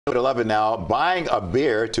To love it now, buying a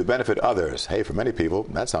beer to benefit others. Hey, for many people,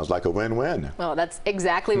 that sounds like a win-win. Well, that's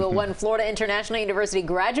exactly what one Florida International University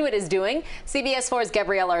graduate is doing. CBS 4's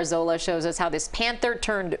Gabby Arzola shows us how this Panther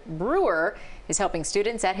turned brewer is helping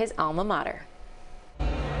students at his alma mater.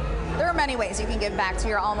 There are many ways you can give back to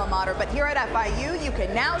your alma mater, but here at FIU, you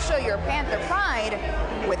can now show your Panther pride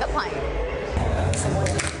with a pint.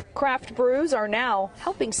 Craft brews are now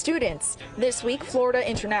helping students. This week, Florida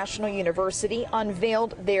International University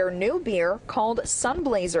unveiled their new beer called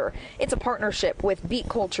Sunblazer. It's a partnership with Beat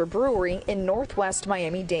Culture Brewery in Northwest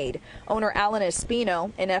Miami-Dade. Owner Alan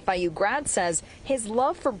Espino, an FIU grad, says his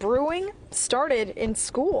love for brewing started in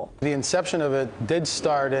school. The inception of it did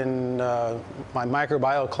start in my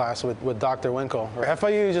microbiology class with Dr. Winkle.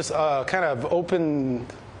 FIU just kind of opened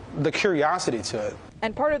the curiosity to it.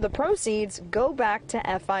 And part of the proceeds go back to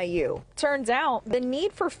FIU. Turns out the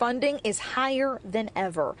need for funding is higher than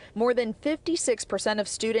ever. More than 56% of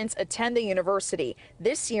students attend the university.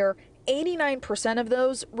 This year, 89% of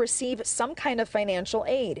those receive some kind of financial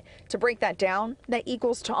aid. To break that down, that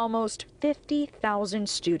equals to almost 50,000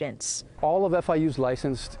 students. All of FIU's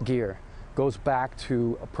licensed gear goes back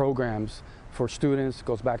to programs for students,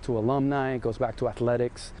 goes back to alumni, goes back to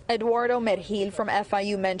athletics. Eduardo Mergil from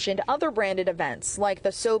FIU mentioned other branded events like the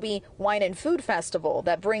Sobe Wine and Food Festival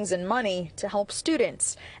that brings in money to help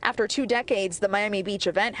students. After 2 decades, the Miami Beach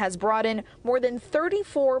event has brought in more than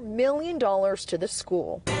 $34 million to the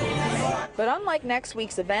school. But unlike next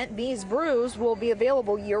week's event, these brews will be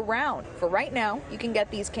available year-round. For right now, you can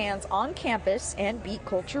get these cans on campus and Beat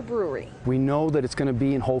Culture Brewery. We know that it's going to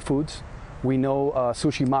be in Whole Foods. We know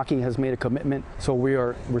Sushi Maki has made a commitment, so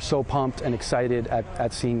we're so pumped and excited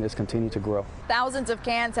at seeing this continue to grow. Thousands of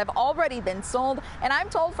cans have already been sold, and I'm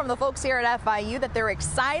told from the folks here at FIU that they're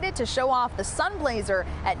excited to show off the Sunblazer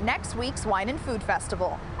at next week's Wine and Food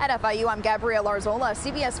Festival. At FIU, I'm Gabrielle Arzola,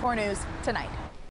 CBS 4 News Tonight.